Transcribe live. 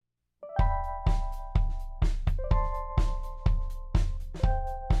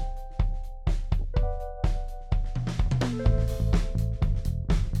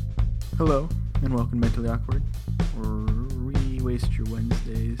Hello, and welcome to Mentally Awkward, where we waste your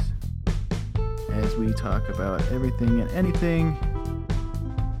Wednesdays as we talk about everything and anything.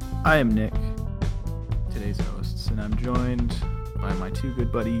 I am Nick, today's host, and I'm joined by my two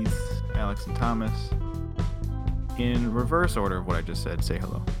good buddies, Alex and Thomas. In reverse order of what I just said, say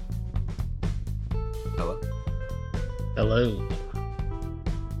hello. Hello. Hello.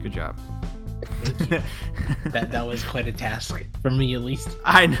 Good job. That was quite a task for me, at least.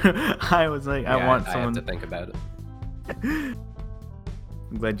 I know. I was like, Yeah, I want I someone have to think about it.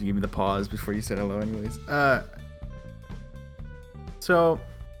 I'm glad you gave me the pause before you said hello anyways. So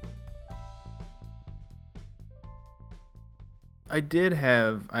I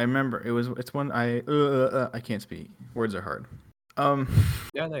remember it's one I can't speak. Words are hard.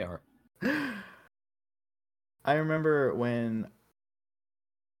 Yeah, they are. I remember when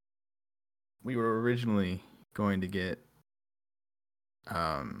we were originally going to get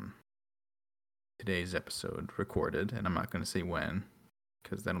today's episode recorded, and I'm not going to say when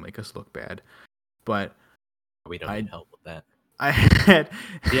because that'll make us look bad. But We don't need help with that. I had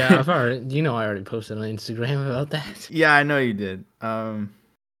Yeah, I already posted on Instagram about that. Yeah, I know you did.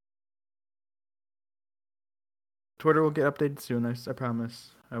 Twitter will get updated soon. I promise.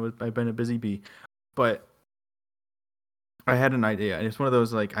 I've been a busy bee, but I had an idea. It's one of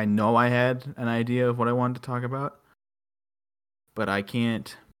those like I know I had an idea of what I wanted to talk about, but I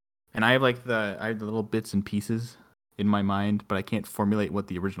can't. And I have the little bits and pieces in my mind, but I can't formulate what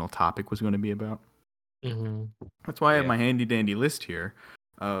the original topic was going to be about. Mm-hmm. That's why I have my handy dandy list here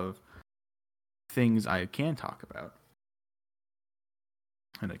of things I can talk about.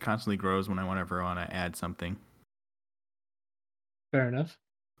 And it constantly grows whenever I want to add something. Fair enough.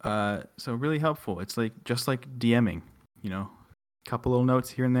 So really helpful. It's just like DMing, a couple little notes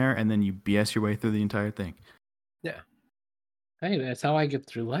here and there, and then you BS your way through the entire thing. Yeah. Hey, that's how I get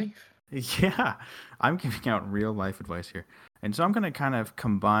through life. Yeah, I'm giving out real life advice here. And so I'm going to kind of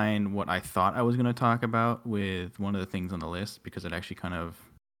combine what I thought I was going to talk about with one of the things on the list because it actually kind of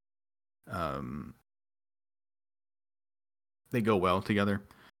they go well together.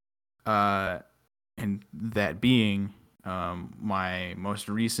 And that being my most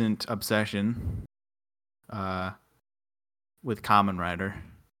recent obsession with Kamen Rider.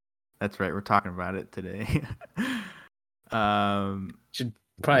 That's right, we're talking about it today. Should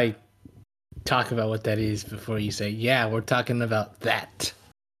probably talk about what that is before you say, yeah, we're talking about that.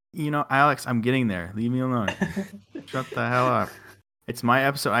 Alex, I'm getting there. Leave me alone. Shut the hell up. It's my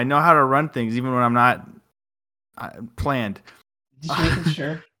episode. I know how to run things even when I'm not planned. Just making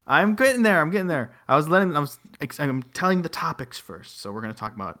sure. I'm getting there. I'm telling the topics first. So we're going to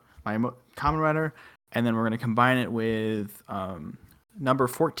talk about my Kamen Rider, and then we're going to combine it with number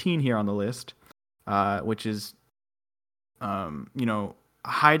 14 here on the list, which is,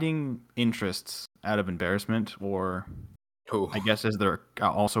 hiding interests out of embarrassment, or I guess as they're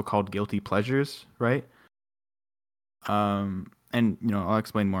also called guilty pleasures, right? And I'll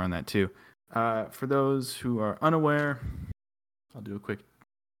explain more on that too. For those who are unaware, I'll do a quick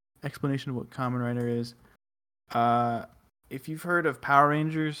explanation of what Kamen Rider is. If you've heard of Power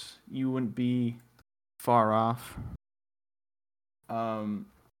Rangers, you wouldn't be far off. Kamen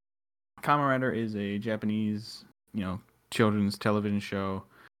Rider is a Japanese, children's television show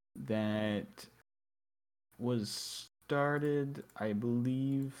that was started, I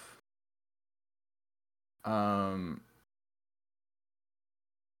believe,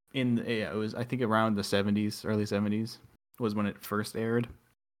 it was, I think, around the 70s, early 70s was when it first aired.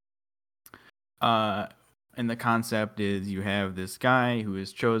 And the concept is you have this guy who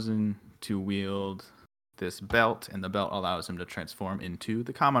is chosen to wield this belt, and the belt allows him to transform into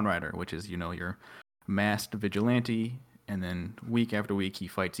the Kamen Rider, which is, your masked vigilante. And then week after week, he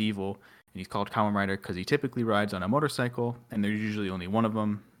fights evil, and he's called Kamen Rider because he typically rides on a motorcycle, and there's usually only one of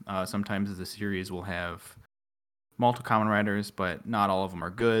them. Sometimes the series will have multiple Kamen Riders, but not all of them are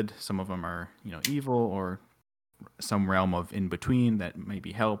good. Some of them are, evil, or some realm of in between that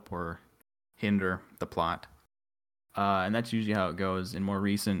maybe help or hinder the plot. And that's usually how it goes. In more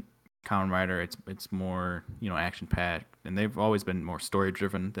recent Kamen Rider, it's more, action packed, and they've always been more story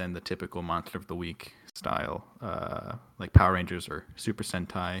driven than the typical Monster of the Week style, like Power Rangers or Super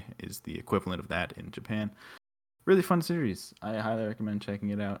Sentai is the equivalent of that in Japan. Really fun series. I highly recommend checking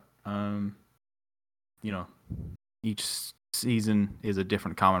it out. Each season is a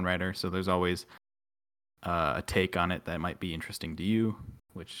different Kamen Rider, so there's always a take on it that might be interesting to you,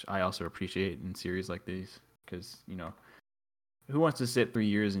 which I also appreciate in series like these, because who wants to sit through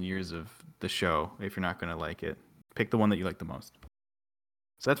years and years of the show if you're not going to like it? Pick the one that you like the most.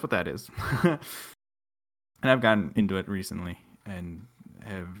 So that's what that is. And I've gotten into it recently, and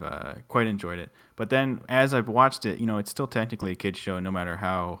have quite enjoyed it. But then as I've watched it, it's still technically a kid's show, no matter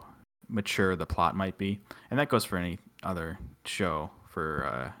how mature the plot might be, and that goes for any other show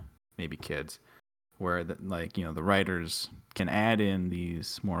for maybe kids, where the writers can add in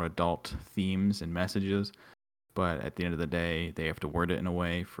these more adult themes and messages, but at the end of the day, they have to word it in a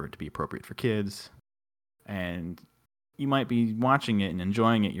way for it to be appropriate for kids. And you might be watching it and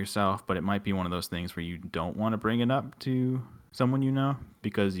enjoying it yourself, but it might be one of those things where you don't want to bring it up to someone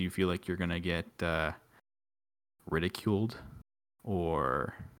because you feel like you're going to get ridiculed,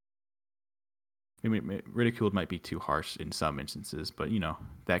 or maybe ridiculed might be too harsh in some instances, but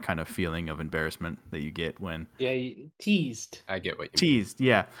that kind of feeling of embarrassment that you get when teased. I get what you teased, mean.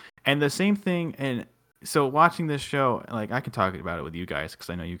 Yeah. And the same thing, and so watching this show, like, I can talk about it with you guys because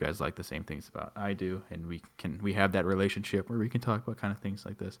I know you guys like the same things about I do, and we have that relationship where we can talk about kind of things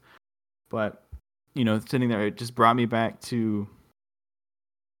like this. But sitting there, it just brought me back to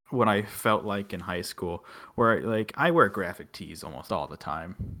what I felt like in high school, where like I wear graphic tees almost all the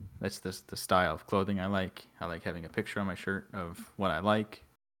time. That's the style of clothing I like. I like having a picture on my shirt of what I like.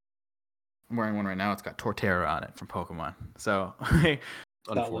 I'm wearing one right now. It's got Torterra on it from Pokemon. So,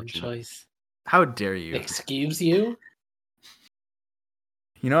 unfortunate choice. How dare you? Excuse you?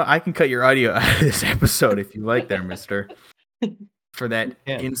 I can cut your audio out of this episode if you like there, mister. For that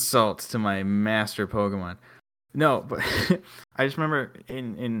insult to my master Pokemon. No, but I just remember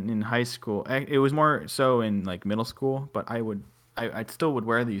in high school, it was more so in like middle school, but I still would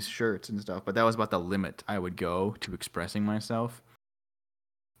wear these shirts and stuff, but that was about the limit I would go to expressing myself.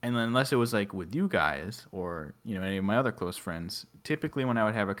 And then unless it was like with you guys or, any of my other close friends, typically when I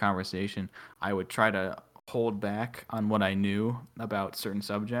would have a conversation, I would try to hold back on what I knew about certain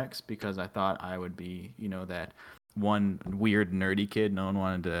subjects because I thought I would be, that one weird nerdy kid no one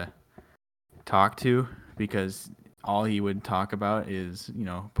wanted to talk to because all he would talk about is,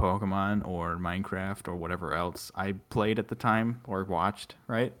 Pokemon or Minecraft or whatever else I played at the time or watched,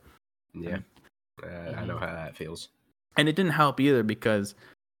 right? Yeah. I know how that feels. And it didn't help either because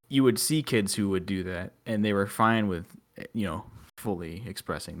you would see kids who would do that and they were fine with, fully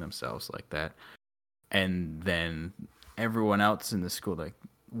expressing themselves like that. And then everyone else in the school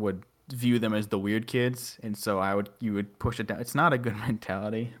would view them as the weird kids. And so you would push it down. It's not a good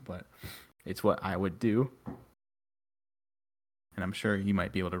mentality, but it's what I would do. And I'm sure you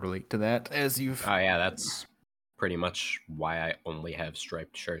might be able to relate to that as you've... Oh, yeah, that's pretty much why I only have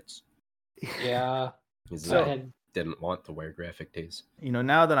striped shirts. Yeah. So I didn't want to wear graphic tees.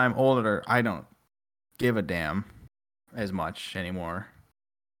 Now that I'm older, I don't give a damn as much anymore.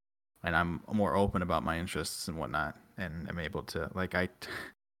 And I'm more open about my interests and whatnot. And I'm able to,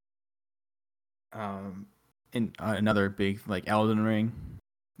 in another big, Elden Ring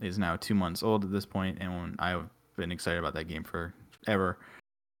is now 2 months old at this point, and I've been excited about that game forever.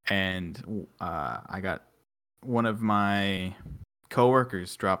 And I got one of my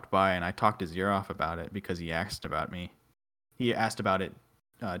coworkers dropped by, and I talked his ear off about it because he asked about me. He asked about it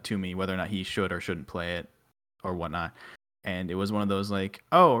to me, whether or not he should or shouldn't play it or whatnot. And it was one of those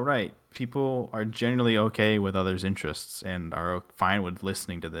oh, right, people are generally okay with others' interests and are fine with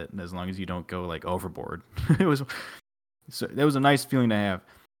listening to that as long as you don't go overboard. That was a nice feeling to have.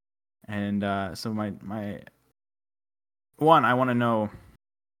 And so my one, I want to know,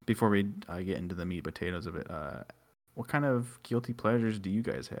 before we get into the meat and potatoes of it, what kind of guilty pleasures do you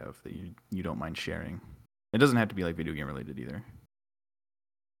guys have that you don't mind sharing? It doesn't have to be video game related either.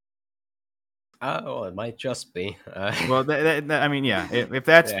 Oh, it might just be. Well, I mean, yeah. If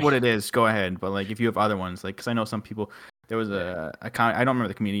that's what it is, go ahead. But if you have other ones, because I know some people, there was I don't remember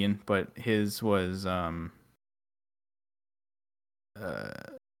the comedian, but his was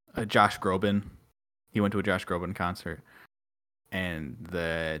Josh Groban. He went to a Josh Groban concert, and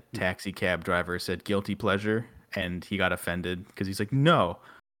the taxi cab driver said guilty pleasure, and he got offended because he's like, no,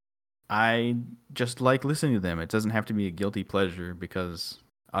 I just like listening to them. It doesn't have to be a guilty pleasure because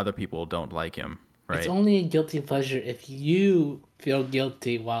other people don't like him, right? It's only a guilty pleasure if you feel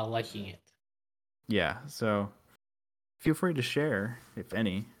guilty while liking it. Yeah, so feel free to share, if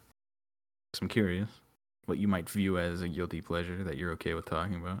any. I'm curious what you might view as a guilty pleasure that you're okay with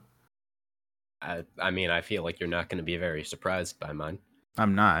talking about. I mean, I feel like you're not going to be very surprised by mine.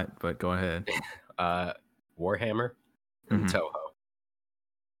 I'm not, but go ahead. Warhammer and Toho.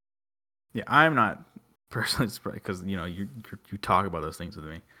 Yeah, I'm not personally surprised because you talk about those things with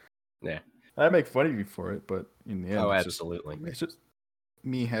me. Yeah, I make fun of you for it, but in the end, absolutely, it's just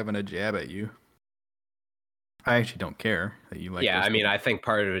me having a jab at you. I actually don't care that you like. Yeah, I mean, I think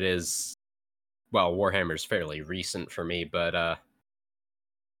part of it is, well, Warhammer's fairly recent for me, but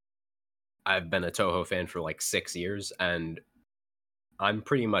I've been a Toho fan for 6 years, and I'm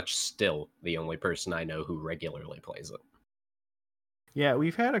pretty much still the only person I know who regularly plays it. Yeah,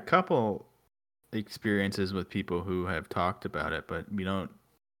 we've had a couple experiences with people who have talked about it, but we don't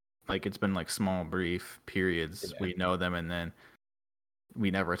like it's been like small brief periods. Yeah. We know them and then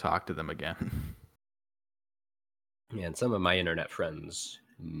we never talk to them again. Yeah, and some of my internet friends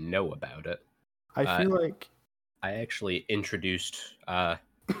know about it. I feel like I actually introduced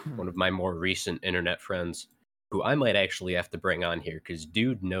one of my more recent internet friends, who I might actually have to bring on here because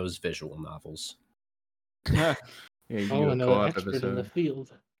dude knows visual novels. yeah, you do a another co-op expert in the episode.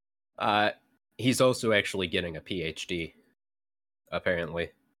 field. He's also actually getting a PhD,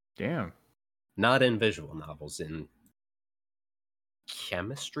 apparently. Damn. Not in visual novels, in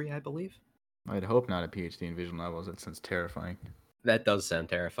chemistry, I believe. I'd hope not a PhD in visual novels. That sounds terrifying. That does sound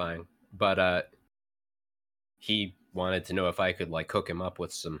terrifying. But he wanted to know if I could like hook him up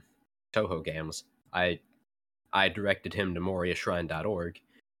with some Toho games. I directed him to moriashrine.org,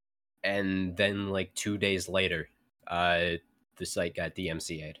 and then like 2 days later, the site got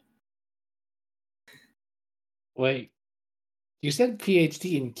DMCA'd. Wait, you said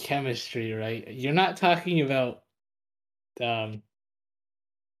PhD in chemistry, right? You're not talking about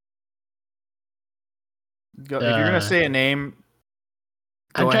If you're gonna say a name,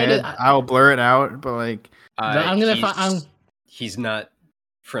 I'm go trying ahead. to. I'll blur it out, but like, I'm gonna find. He's not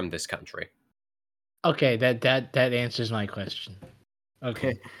from this country. Okay, that answers my question.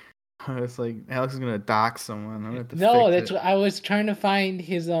 Okay. it's like Alex is gonna dox someone. I'm gonna have to No, fix that's it. what I was trying to find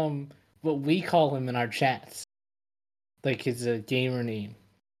his what we call him in our chats, like his gamer name.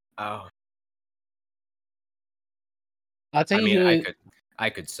 Oh, I'll tell I you. mean, I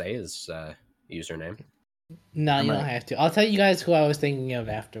could say his username. No, you don't have to. I'll tell you guys who I was thinking of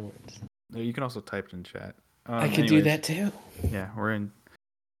afterwards. You can also type it in chat. I could do that too. Yeah, we're in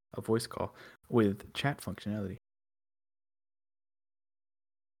a voice call with chat functionality.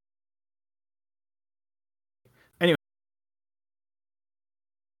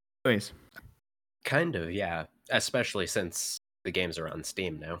 Anyways, Kind of, yeah. Especially since the games are on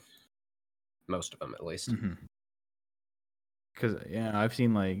Steam now. Most of them, at least. because yeah, I've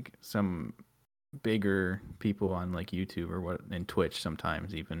seen like some bigger people on like YouTube or what and Twitch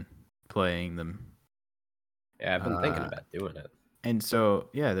sometimes even playing them. Yeah, I've been thinking about doing it. And so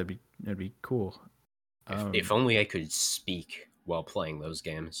yeah, that'd be cool. If only I could speak while playing those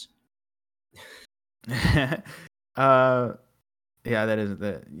games. Yeah, that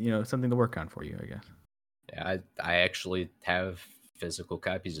is something to work on for you, I guess. Yeah, I actually have physical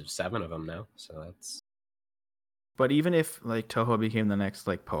copies of 7 of them now, so that's. But even if like Toho became the next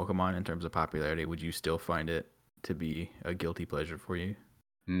like Pokemon in terms of popularity, would you still find it to be a guilty pleasure for you?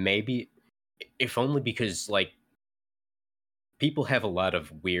 Maybe, if only because like people have a lot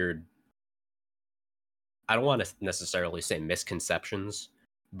of weird. I don't want to necessarily say misconceptions,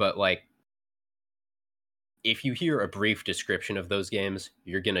 but like if you hear a brief description of those games,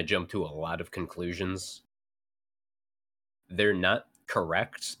 you're gonna jump to a lot of conclusions. They're not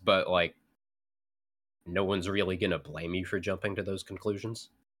correct, but like no one's really gonna blame you for jumping to those conclusions.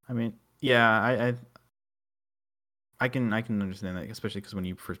 I mean, yeah, I can understand that, especially because when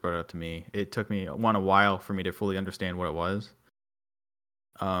you first brought it up to me, it took me a while for me to fully understand what it was.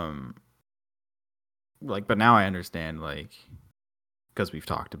 But now I understand, like, because we've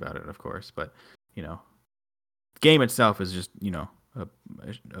talked about it, of course. But the game itself is just a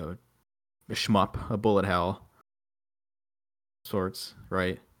shmup, a bullet hell sorts,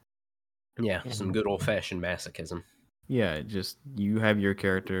 right? Yeah, some good old fashioned masochism. Yeah, just you have your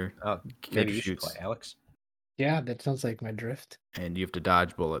character. Maybe you should play, Alex. Yeah, that sounds like my drift. And you have to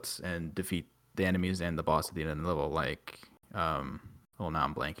dodge bullets and defeat the enemies and the boss at the end of the level. Like, well, now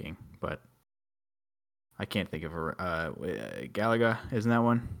I'm blanking, but I can't think of her. Galaga, isn't that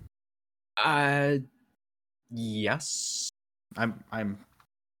one? Yes. I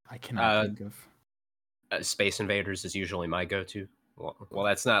cannot think of. Space Invaders is usually my go-to. Well,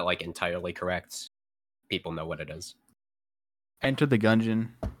 that's not like entirely correct. People know what it is. Enter the Gungeon,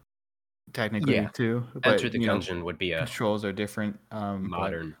 technically too. But, Enter the Gungeon would be a controls are different.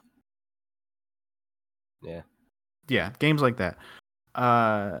 Modern. Yeah, games like that.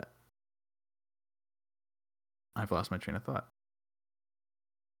 I've lost my train of thought.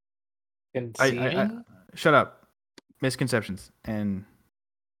 Shut up. Misconceptions. And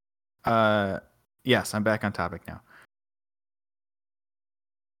yes, I'm back on topic now.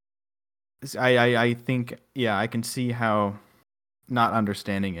 I think, yeah, I can see how not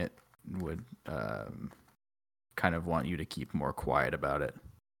understanding it would kind of want you to keep more quiet about it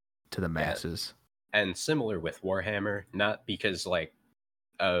to the masses. And similar with Warhammer, not because like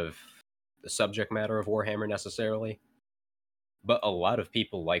of the subject matter of Warhammer necessarily, but a lot of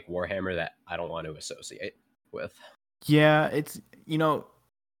people like Warhammer that I don't want to associate with. Yeah, it's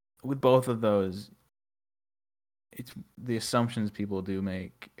with both of those, it's the assumptions people do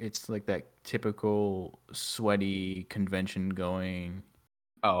make. It's like that typical sweaty convention going.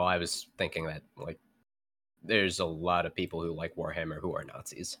 Oh, I was thinking that like there's a lot of people who like Warhammer who are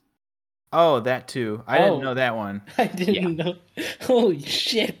Nazis. Oh, that too. I didn't know that one. I didn't know. Holy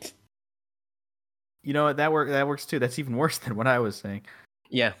shit! You know what? That works too. That's even worse than what I was saying.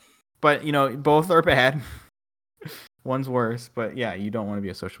 Yeah, but both are bad. One's worse, but yeah, you don't want to be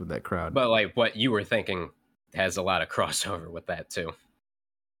associated with that crowd. But like what you were thinking has a lot of crossover with that too.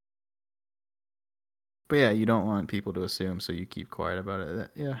 But yeah, you don't want people to assume, so you keep quiet about it.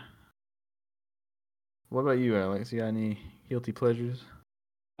 Yeah. What about you, Alex? You got any guilty pleasures?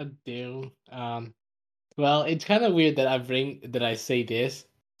 I do. Well, it's kind of weird that I say this,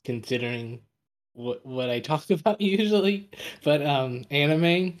 considering what I talk about usually. But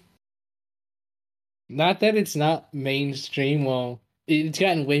anime. Not that it's not mainstream. Well, it's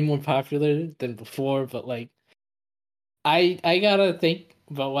gotten way more popular than before. But like, I gotta think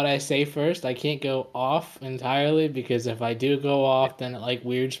about what I say first. I can't go off entirely because if I do go off, then it like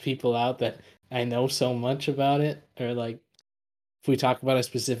weirds people out that I know so much about it, or like if we talk about a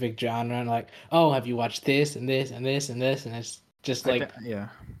specific genre and like, oh, have you watched this and this and this and this, and it's just like, yeah,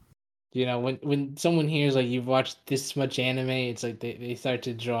 when someone hears like you've watched this much anime, it's like they start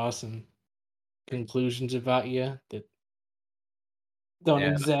to draw some conclusions about you that don't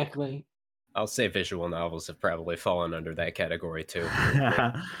exactly. I'll say visual novels have probably fallen under that category too.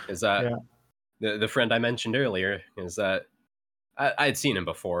 Is the friend I mentioned earlier is that I'd seen him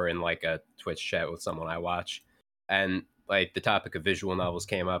before in like a Twitch chat with someone I watch, and like the topic of visual novels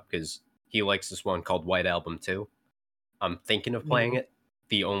came up because he likes this one called White Album 2. I'm thinking of playing it.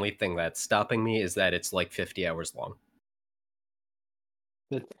 The only thing that's stopping me is that it's like 50 hours long.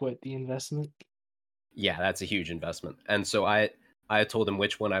 That's what the investment? Yeah, that's a huge investment. And so I told him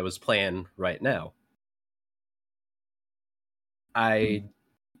which one I was playing right now. I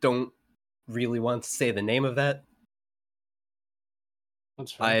don't really want to say the name of that.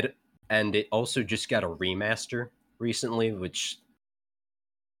 That's right. And it also just got a remaster recently, which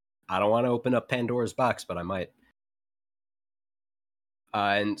I don't want to open up Pandora's box, but I might.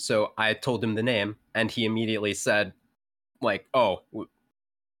 And so I told him the name, and he immediately said, like, oh,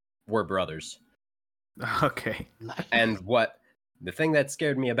 we're brothers. Okay. And the thing that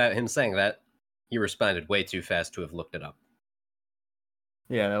scared me about him saying that, he responded way too fast to have looked it up.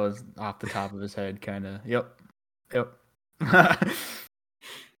 Yeah, that was off the top of his head, kind of. Yep.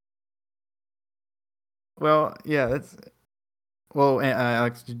 Well, yeah, that's... Well,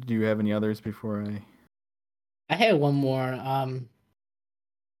 Alex, do you have any others before I had one more.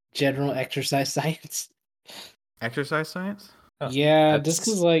 General exercise science. Exercise science? Yeah, just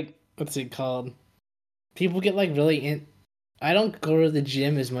because, like, what's it called? People get, like, really I don't go to the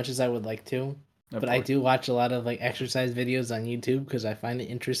gym as much as I would like to, but I do watch a lot of, like, exercise videos on YouTube because I find it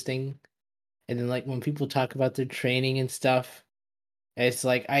interesting. And then, like, when people talk about their training and stuff, it's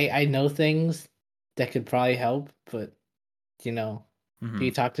like, I know things that could probably help, but, if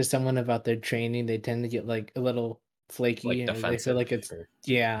you talk to someone about their training, they tend to get, like, a little flaky, like and they feel like it's...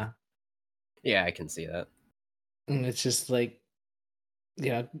 Yeah. Yeah, I can see that. And it's just like,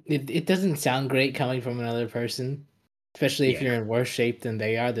 it doesn't sound great coming from another person, especially if you're in worse shape than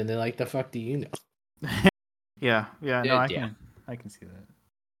they are. Then they're like, "The fuck do you know?" Yeah, no, I can see that.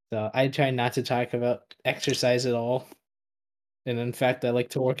 So I try not to talk about exercise at all, and in fact, I like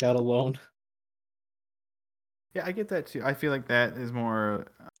to work out alone. Yeah, I get that too. I feel like that is more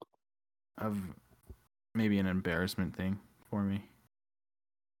of maybe an embarrassment thing for me.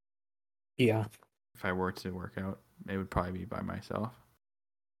 Yeah. If I were to work out, it would probably be by myself.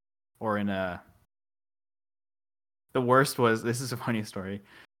 Or in a... The worst was... This is a funny story.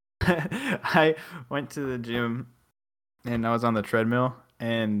 I went to the gym and I was on the treadmill,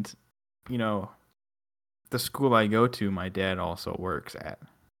 and the school I go to, my dad also works at,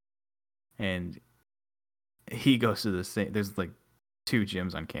 and he goes to the same... There's like 2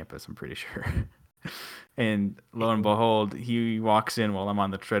 gyms on campus, I'm pretty sure. And lo and behold, he walks in while I'm on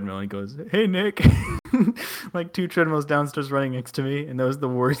the treadmill and he goes, "Hey, Nick." Like 2 treadmills downstairs running next to me, and that was the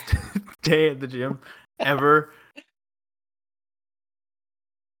worst day at the gym ever.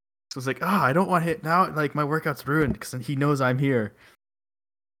 So it's like, I don't want hit now. Like, my workout's ruined because he knows I'm here.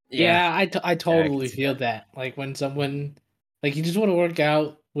 Yeah, I totally feel that. Like when someone, like, you just want to work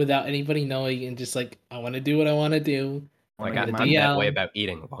out without anybody knowing, and just like, I want to do what I want to do. Like, I'm that way about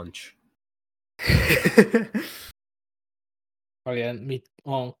eating lunch. Oh yeah, me.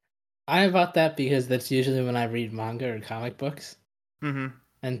 Well, I'm about that because that's usually when I read manga or comic books. Mm-hmm.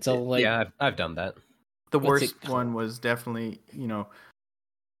 And so, like, yeah, I've done that. The What's worst it one called? was definitely,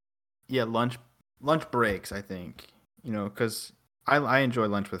 lunch breaks, I think. Because I enjoy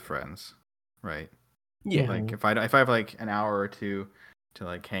lunch with friends, right? Yeah. Mhm. Like if I have like an hour or two to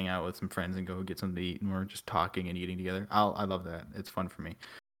like hang out with some friends and go get something to eat and we're just talking and eating together, I love that. It's fun for me.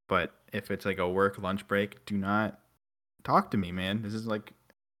 But if it's like a work lunch break, do not talk to me, man. This is like,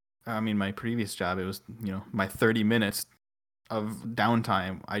 I mean, my previous job, it was, my 30 minutes of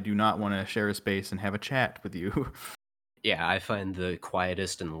downtime. I do not want to share a space and have a chat with you. Yeah, I find the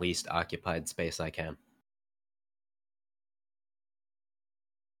quietest and least occupied space I can.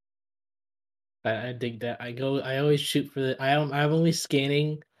 I dig that. I always shoot for I'm only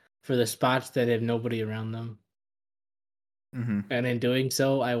scanning for the spots that have nobody around them. Mm-hmm. And in doing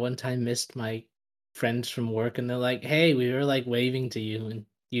so, I one time missed my friends from work and they're like, "Hey, we were like waving to you and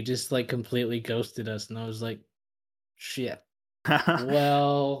you just like completely ghosted us." And I was like, "Shit."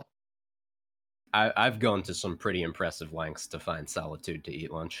 Well, I've gone to some pretty impressive lengths to find solitude to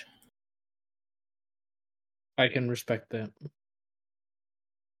eat lunch. I can respect that.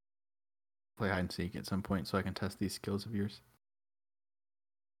 Play hide and seek at some point so I can test these skills of yours.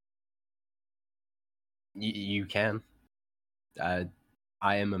 You can. I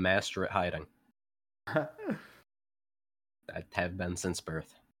am a master at hiding. I have been since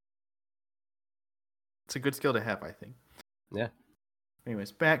birth. It's a good skill to have, I think. Yeah.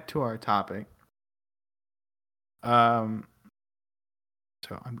 Anyways, back to our topic. So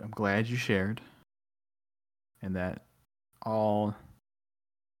I'm glad you shared, and that all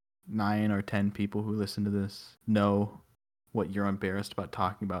 9 or 10 people who listen to this know what you're embarrassed about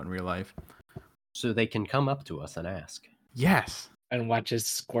talking about in real life. So they can come up to us and ask. Yes. And watch us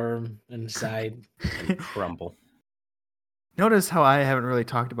squirm inside. And crumble. Notice how I haven't really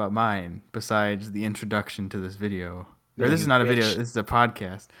talked about mine besides the introduction to this video. Or this is not a video, bitch. this is a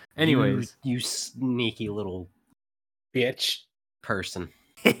podcast. Anyways. You sneaky little Bitch. person.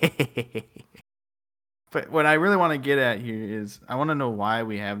 But what I really want to get at here is I want to know why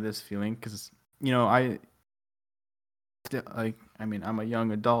we have this feeling because, I'm a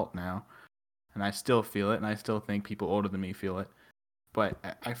young adult now and I still feel it and I still think people older than me feel it. But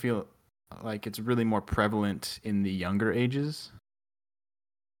I feel like it's really more prevalent in the younger ages.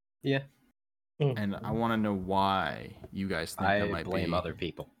 Yeah. And I want to know why you guys think that I might blame be. other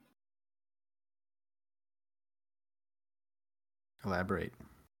people. Elaborate.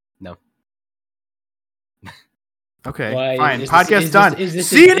 No. Okay, Why, fine. is Podcast this- done. is this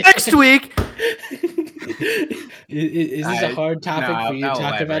See you a- next week. Is this a hard topic for you to I'll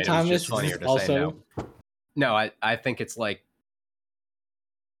talk about, elaborate. It was Thomas? just Is funnier this to say also no. No, I think it's like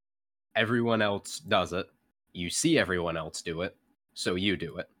everyone else does it. You see everyone else do it, so you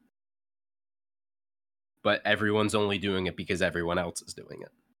do it. But everyone's only doing it because everyone else is doing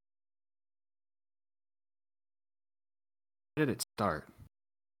it. Where did it start?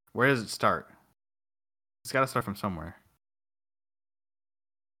 Where does it start? It's got to start from somewhere.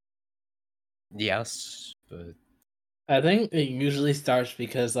 Yes, but I think it usually starts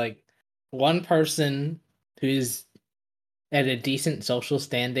because like one person who's at a decent social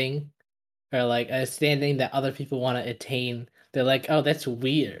standing or like a standing that other people want to attain, they're like, "Oh, that's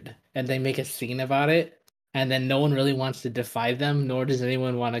weird," and they make a scene about it, and then no one really wants to defy them, nor does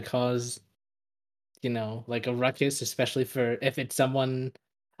anyone want to cause, like a ruckus, especially for if it's someone.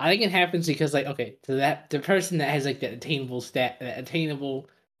 I think it happens because like okay, so that the person that has like that attainable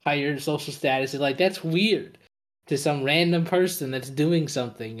higher social status is like that's weird to some random person that's doing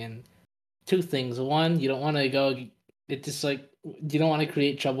something. And two things: one, you don't want to go. It just like you don't want to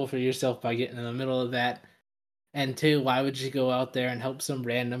create trouble for yourself by getting in the middle of that. And two, why would you go out there and help some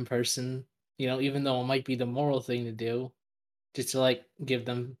random person? Even though it might be the moral thing to do, just to like give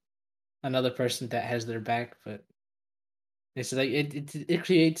them another person that has their back. But it's like it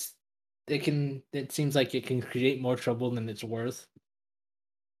creates it seems like it can create more trouble than it's worth.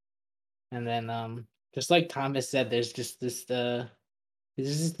 And then just like Thomas said, there's just this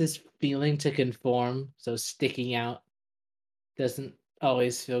feeling to conform, so sticking out doesn't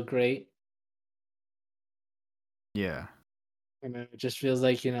always feel great. Yeah. And it just feels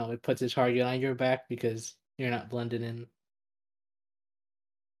like, it puts a target on your back because you're not blended in.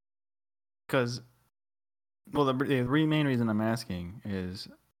 Because, well, the main reason I'm asking is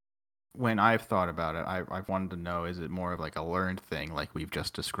when I've thought about it, I've wanted to know, is it more of like a learned thing like we've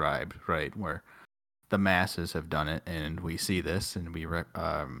just described, right? Where the masses have done it and we see this and we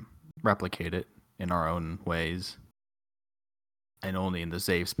replicate it in our own ways. And only in the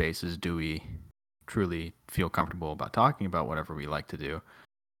safe spaces do we truly feel comfortable about talking about whatever we like to do.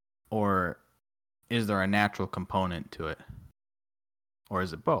 or is there a natural component to it, or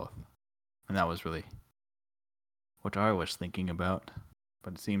is it both? And that was really what I was thinking about.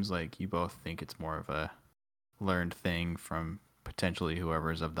 But it seems like you both think it's more of a learned thing from potentially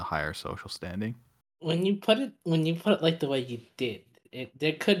whoever's of the higher social standing. When you put it like the way you did,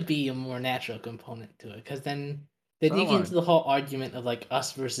 there could be a more natural component to it, because then So you get into the whole argument of like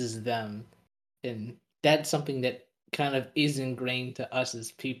us versus them, and that's something that kind of is ingrained to us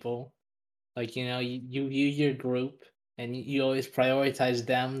as people. Like, you view your group, and you always prioritize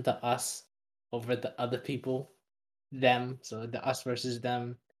them, the us, over the other people, them. So the us versus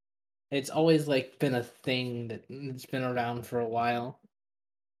them. It's always like been a thing it's been around for a while.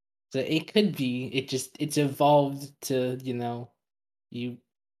 So it could be it's evolved to, you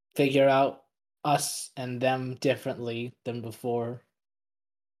figure out us and them differently than before.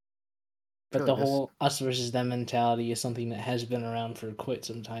 But the whole us versus them mentality is something that has been around for quite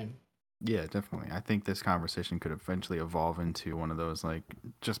some time. Yeah, definitely. I think this conversation could eventually evolve into one of those, like,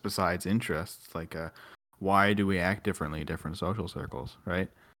 just besides interests, like, why do we act differently in different social circles, right?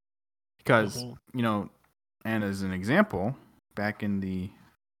 Because, and as an example, back in the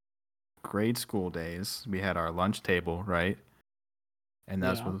grade school days, we had our lunch table, right? And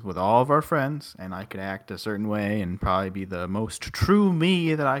that's with all of our friends, and I could act a certain way and probably be the most true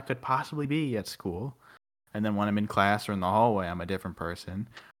me that I could possibly be at school. And then when I'm in class or in the hallway, I'm a different person.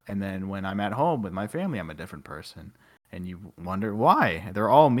 And then when I'm at home with my family, I'm a different person. And you wonder why. They're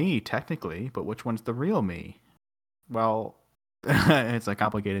all me, technically, but which one's the real me? Well, it's a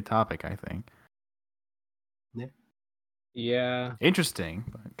complicated topic, I think. Yeah. Interesting,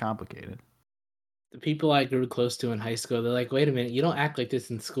 but complicated. The people I grew close to in high school, they're like, "Wait a minute, you don't act like this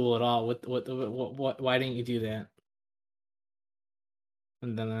in school at all. What? Why didn't you do that?"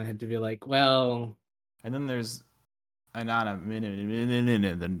 And then I had to be like, "Well." And then there's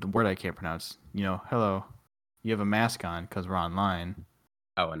the word I can't pronounce. Hello, you have a mask on because we're online.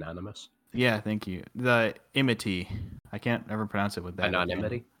 Oh, anonymous. Yeah, thank you. The imity. I can't ever pronounce it with that.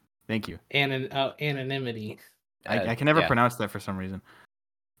 Anonymity. Thank you. Anonymity. I can never pronounce that for some reason.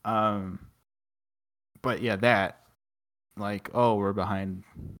 But yeah, that, like, oh,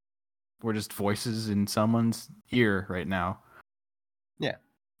 we're just voices in someone's ear right now. Yeah.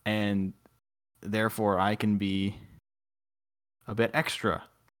 And therefore I can be a bit extra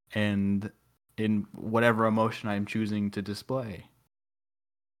and in whatever emotion I'm choosing to display.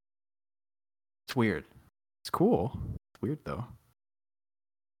 It's weird. It's cool. It's weird though.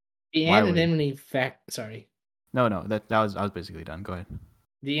 The anonymity sorry. No, I was basically done. Go ahead.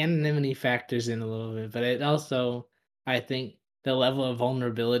 The anonymity factors in a little bit, but it also, I think, the level of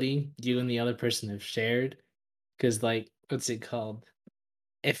vulnerability you and the other person have shared, because, like, what's it called?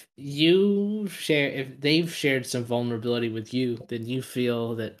 If they've shared some vulnerability with you, then you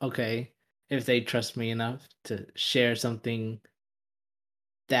feel that, okay, if they trust me enough to share something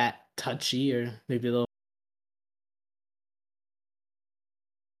that touchy or maybe a little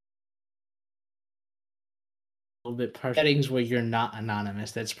bit settings where you're not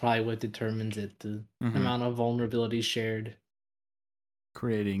anonymous, that's probably what determines it, the amount of vulnerability shared.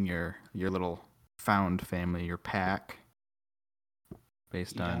 Creating your little found family, your pack,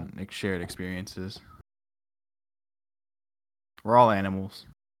 based on shared experiences. We're all animals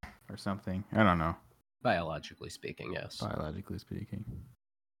or something. I don't know. Biologically speaking, yes. Biologically speaking.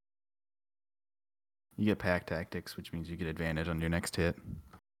 You get pack tactics, which means you get advantage on your next hit.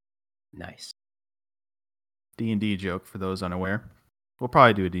 Nice. D&D joke for those unaware. We'll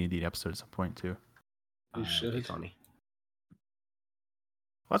probably do a D&D episode at some point too. You should. Be funny.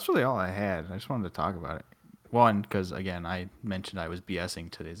 Well, that's really all I had. I just wanted to talk about it. One, because again, I mentioned I was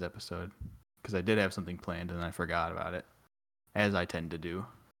BSing today's episode because I did have something planned and I forgot about it, as I tend to do.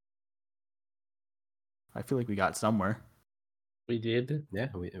 I feel like we got somewhere. We did? Yeah,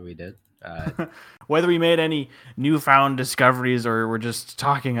 we did. Whether we made any newfound discoveries or we're just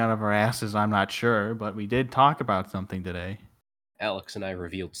talking out of our asses, I'm not sure, but we did talk about something today. Alex and I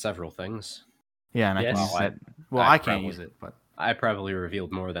revealed several things. Yeah, and I can use it. Well, I can't use it, but I probably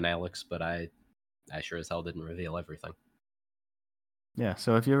revealed more than Alex, but I sure as hell didn't reveal everything. Yeah,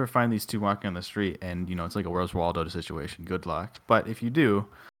 so if you ever find these two walking on the street and, it's like a Where's Waldo situation, good luck. But if you do,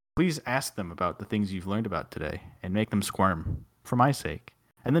 please ask them about the things you've learned about today and make them squirm, for my sake.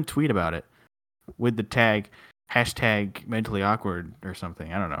 And then tweet about it with the tag #mentallyawkward or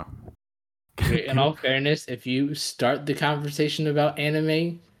something. I don't know. In all fairness, if you start the conversation about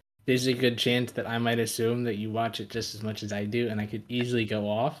anime, there's a good chance that I might assume that you watch it just as much as I do, and I could easily go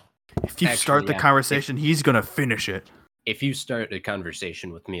off. If you start the conversation, he's going to finish it. If you start a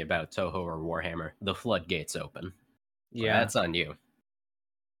conversation with me about Toho or Warhammer, the floodgates open. Yeah. That's on you.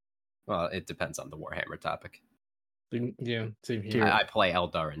 Well, it depends on the Warhammer topic. Yeah, same here. Cheers. I play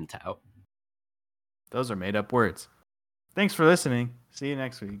Eldar and Tau. Those are made up words. Thanks for listening. See you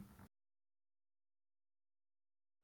next week.